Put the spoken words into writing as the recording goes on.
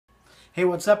Hey,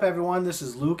 what's up everyone? This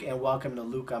is Luke and welcome to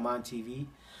Luke I'm on TV.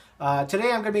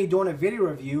 Today I'm going to be doing a video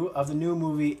review of the new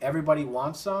movie Everybody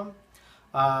Wants Some.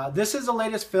 This is the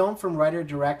latest film from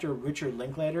writer-director Richard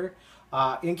Linklater.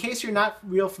 In case you're not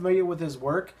real familiar with his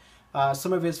work,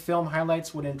 some of his film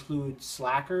highlights would include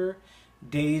Slacker,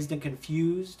 Dazed and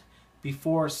Confused,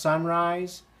 Before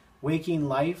Sunrise, Waking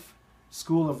Life,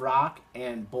 School of Rock,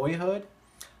 and Boyhood.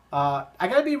 I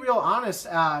gotta be real honest.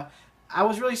 I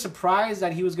was really surprised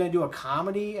that he was going to do a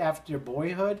comedy after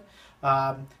Boyhood.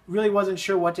 Really wasn't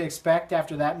sure what to expect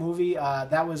after that movie.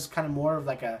 That was kind of more of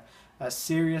like a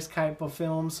serious type of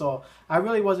film, so I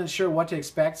really wasn't sure what to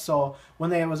expect. So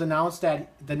when it was announced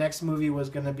that the next movie was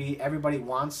going to be Everybody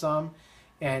Wants Some,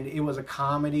 and it was a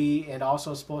comedy and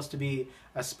also supposed to be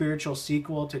a spiritual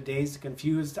sequel to Dazed and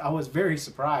Confused, I was very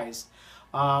surprised.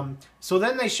 So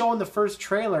then they show in the first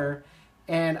trailer,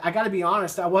 and I got to be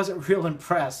honest, I wasn't real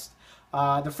impressed.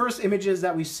 The first images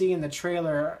that we see in the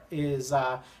trailer is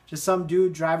just some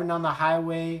dude driving down the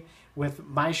highway with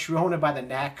My Sharona by the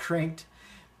Knack cranked.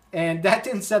 And that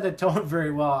didn't set the tone very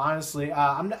well, honestly.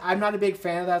 I'm not a big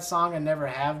fan of that song. I never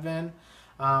have been.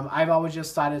 I've always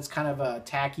just thought it's kind of a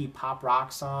tacky pop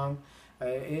rock song.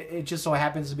 It just so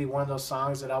happens to be one of those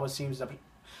songs that always seems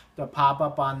to pop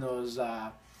up on those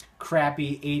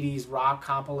crappy 80s rock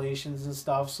compilations and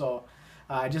stuff. So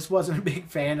I just wasn't a big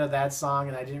fan of that song,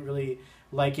 and I didn't really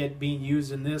like it being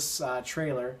used in this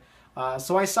trailer.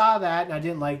 So I saw that, and I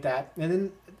didn't like that. And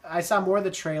then I saw more of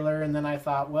the trailer, and then I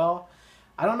thought, well,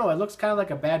 I don't know. It looks kind of like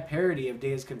a bad parody of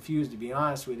Dazed Confused, to be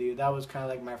honest with you. That was kind of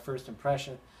like my first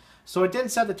impression. So it didn't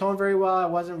set the tone very well. I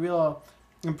wasn't real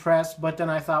impressed. But then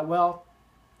I thought, well,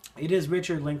 it is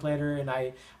Richard Linklater, and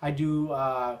I do...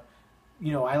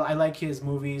 I like his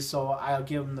movies, so I'll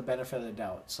give him the benefit of the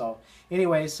doubt. So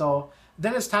anyway, so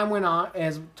then as time went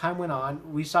on,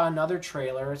 we saw another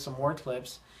trailer, some more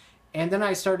clips, and then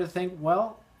I started to think,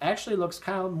 well, actually looks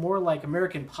kind of more like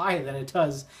American Pie than it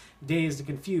does Dazed and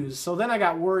Confused. So then I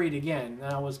got worried again,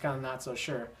 and I was kind of not so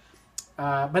sure.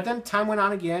 But then time went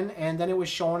on again, and then it was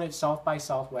shown at South by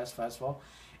Southwest Festival.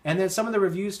 And then some of the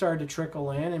reviews started to trickle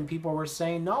in, and people were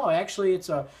saying, "No, actually, it's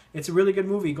a really good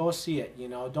movie. Go see it. You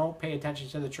know, don't pay attention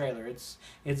to the trailer.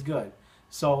 It's good."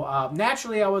 So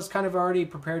naturally, I was kind of already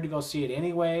prepared to go see it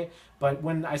anyway. But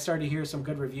when I started to hear some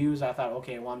good reviews, I thought,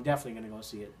 okay, well, I'm definitely going to go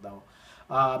see it though.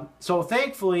 So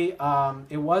thankfully,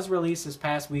 it was released this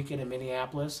past weekend in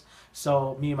Minneapolis.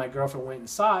 So me and my girlfriend went and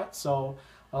saw it. So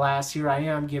alas, here I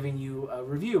am giving you a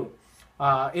review.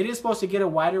 It is supposed to get a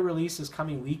wider release this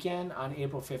coming weekend on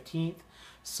April 15th.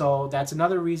 So that's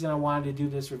another reason I wanted to do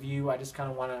this review. I just kind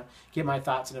of want to get my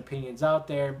thoughts and opinions out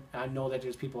there. I know that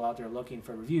there's people out there looking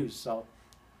for reviews. So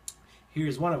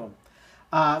here's one of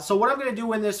them. So what I'm going to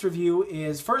do in this review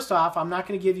is, first off, I'm not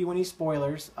going to give you any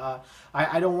spoilers.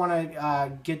 I don't want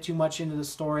to get too much into the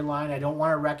storyline. I don't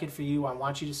want to wreck it for you. I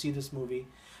want you to see this movie.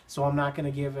 So I'm not going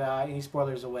to give any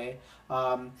spoilers away.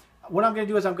 What I'm going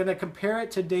to do is I'm going to compare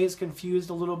it to Dazed Confused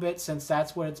a little bit, since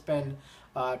that's what it's been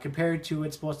compared to.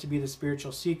 It's supposed to be the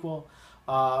spiritual sequel.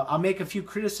 I'll make a few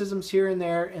criticisms here and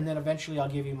there, and then eventually I'll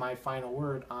give you my final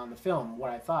word on the film, what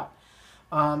I thought.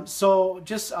 So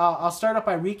just I'll start up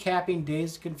by recapping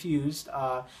Dazed and Confused.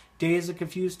 Dazed and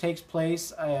Confused takes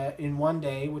place in one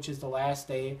day, which is the last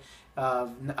day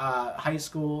of high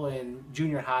school and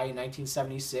junior high in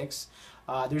 1976.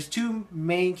 There's two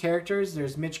main characters.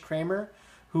 There's Mitch Kramer,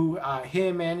 who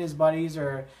him and his buddies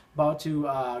are about to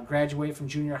graduate from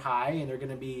junior high, and they're going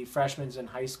to be freshmen in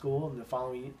high school the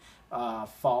following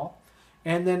fall.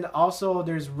 And then also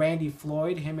there's Randy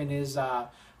Floyd, him and his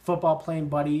football playing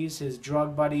buddies, his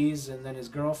drug buddies, and then his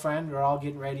girlfriend. They're all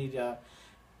getting ready to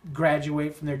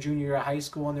graduate from their junior year of high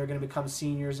school, and they're going to become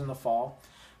seniors in the fall.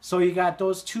 So you got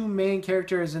those two main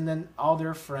characters and then all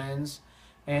their friends.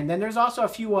 And then there's also a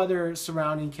few other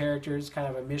surrounding characters, kind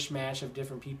of a mishmash of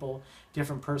different people,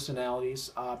 different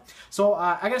personalities. So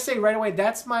I gotta say right away,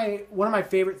 that's one of my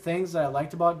favorite things that I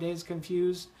liked about Dazed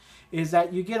Confused, is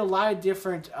that you get a lot of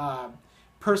different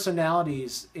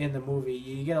personalities in the movie.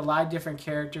 You get a lot of different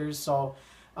characters. So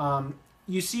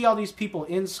you see all these people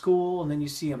in school, and then you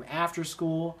see them after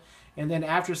school. And then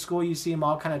after school, you see them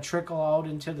all kind of trickle out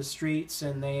into the streets,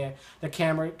 and the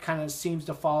camera kind of seems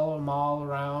to follow them all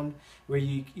around, where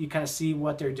you kind of see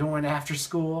what they're doing after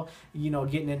school,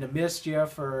 getting into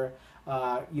mischief, or,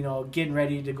 getting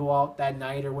ready to go out that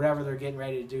night, or whatever they're getting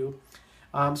ready to do.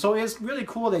 So it's really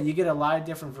cool that you get a lot of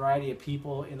different variety of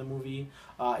people in the movie.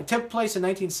 It took place in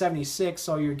 1976,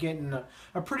 so you're getting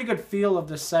a pretty good feel of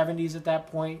the 70s at that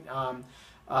point.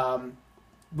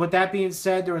 With that being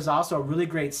said, there was also a really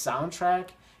great soundtrack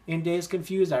in Dazed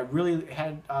Confused. I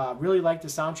really liked the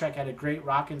soundtrack. Had a great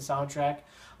rockin' soundtrack.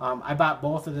 I bought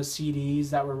both of the CDs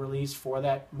that were released for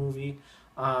that movie.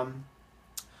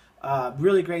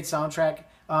 Really great soundtrack.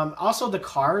 Also, the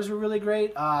cars were really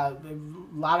great. A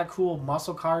lot of cool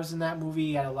muscle cars in that movie.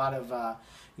 You had a lot of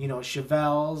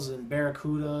Chevelles and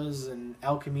Barracudas and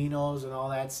El Caminos and all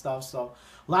that stuff. So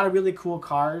a lot of really cool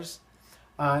cars.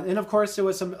 And of course, there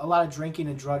was a lot of drinking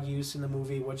and drug use in the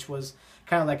movie, which was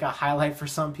kind of like a highlight for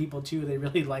some people too. They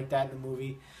really liked that in the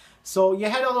movie. So you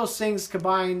had all those things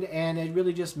combined, and it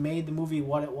really just made the movie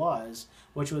what it was,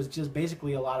 which was just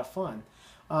basically a lot of fun.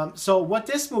 So what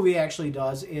this movie actually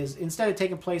does is, instead of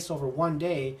taking place over one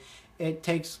day, it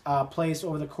takes place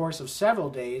over the course of several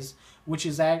days, which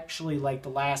is actually like the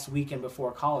last weekend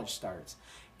before college starts.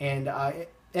 And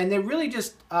it really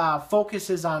just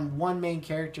focuses on one main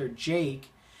character, Jake,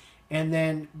 and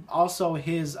then also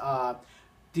his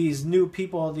these new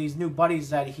people, these new buddies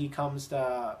that he comes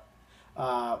to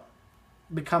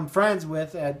become friends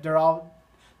with. They're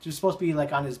supposed to be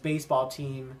like on his baseball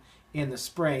team in the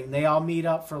spring. They all meet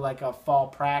up for like a fall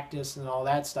practice and all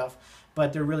that stuff,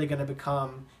 but they're really going to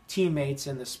become teammates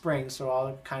in the spring. So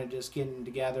all kind of just getting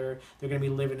together. They're going to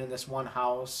be living in this one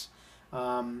house.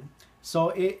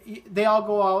 So they all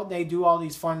go out, they do all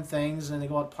these fun things, and they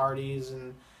go out to parties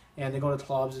and they go to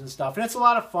clubs and stuff. And it's a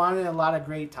lot of fun and a lot of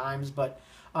great times, but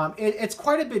it's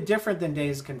quite a bit different than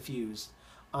Dazed Confused.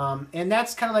 And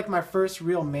that's kind of like my first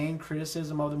real main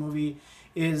criticism of the movie,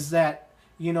 is that,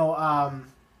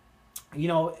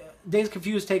 Dazed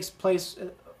Confused takes place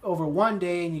over one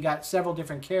day, and you got several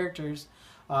different characters.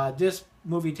 This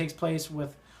movie takes place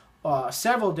with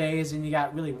several days, and you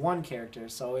got really one character.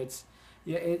 So it's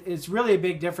really a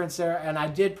big difference there, and I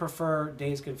did prefer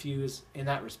Dazed Confused in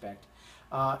that respect.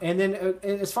 And then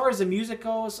as far as the music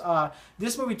goes,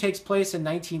 this movie takes place in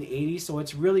 1980, so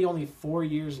it's really only 4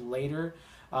 years later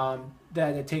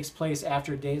that it takes place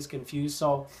after Dazed Confused.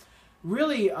 So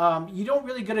really, you don't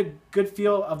really get a good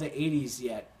feel of the 80s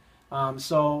yet.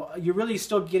 So you're really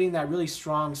still getting that really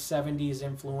strong 70s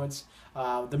influence,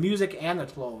 the music and the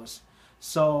clothes.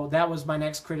 So that was my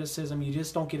next criticism. You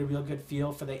just don't get a real good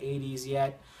feel for the 80s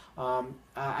yet.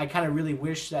 I kind of really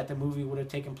wish that the movie would have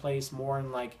taken place more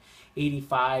in like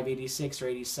 85, 86, or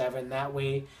 87. That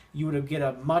way you would have get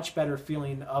a much better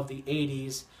feeling of the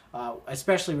 80s,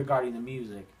 especially regarding the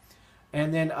music.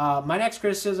 And then my next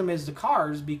criticism is the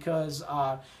cars, because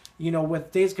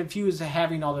with Dazed Confused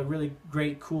having all the really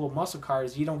great, cool muscle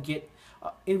cars, you don't get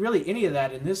really any of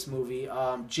that in this movie.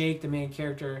 Jake, the main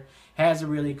character, has a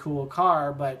really cool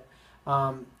car, but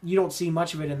you don't see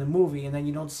much of it in the movie, and then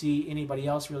you don't see anybody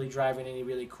else really driving any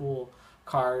really cool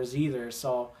cars either.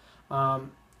 So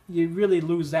you really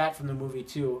lose that from the movie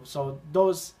too. So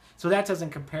that doesn't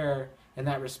compare in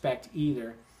that respect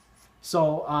either.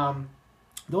 So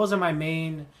those are my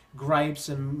main gripes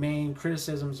and main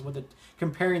criticisms with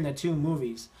comparing the two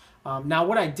movies. Now,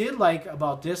 what I did like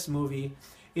about this movie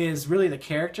is really the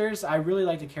characters. I really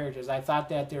like the characters. I thought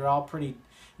that they're all pretty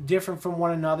different from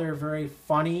one another, very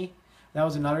funny. That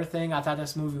was another thing. I thought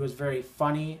this movie was very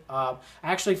funny. I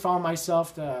actually found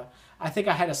myself I think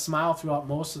I had a smile throughout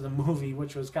most of the movie,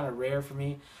 which was kind of rare for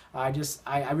me.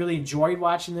 I really enjoyed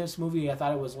watching this movie. I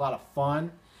thought it was a lot of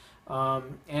fun.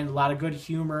 And a lot of good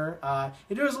humor.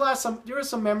 There were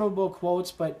some memorable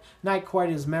quotes, but not quite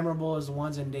as memorable as the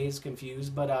ones in Dazed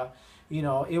Confused. But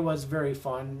it was very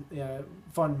fun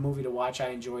movie to watch. I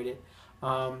enjoyed it.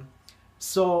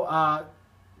 So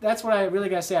that's what I really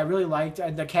gotta say. I really liked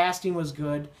the casting was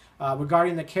good.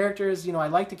 Regarding the characters, I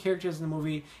liked the characters in the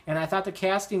movie, and I thought the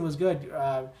casting was good.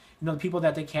 The people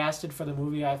that they casted for the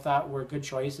movie, I thought were good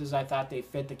choices. I thought they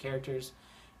fit the characters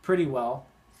pretty well.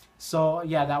 So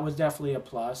yeah, that was definitely a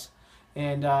plus.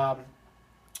 And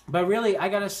but really, I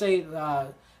gotta say,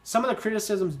 some of the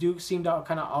criticisms do seem to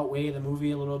kind of outweigh the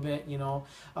movie a little bit.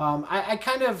 I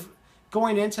kind of,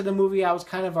 going into the movie, I was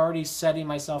kind of already setting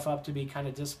myself up to be kind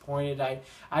of disappointed.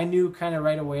 I knew kind of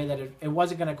right away that it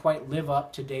wasn't going to quite live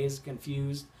up to Dazed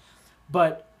Confused.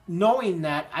 But knowing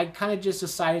that, I kind of just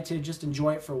decided to just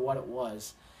enjoy it for what it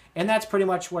was. And that's pretty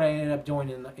much what I ended up doing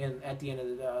at the end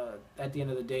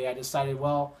of the day. I decided,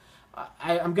 well,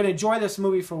 I'm going to enjoy this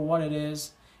movie for what it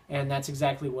is, and that's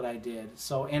exactly what I did.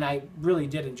 So, and I really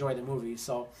did enjoy the movie.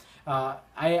 So,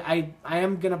 I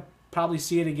am going to probably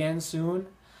see it again soon,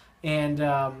 and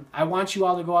I want you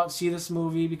all to go out and see this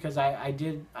movie, because I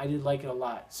did like it a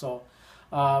lot. So,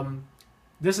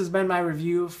 this has been my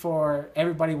review for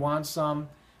Everybody Wants Some.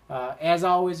 As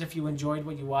always, if you enjoyed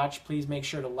what you watched, please make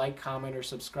sure to like, comment, or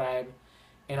subscribe,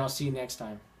 and I'll see you next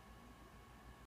time.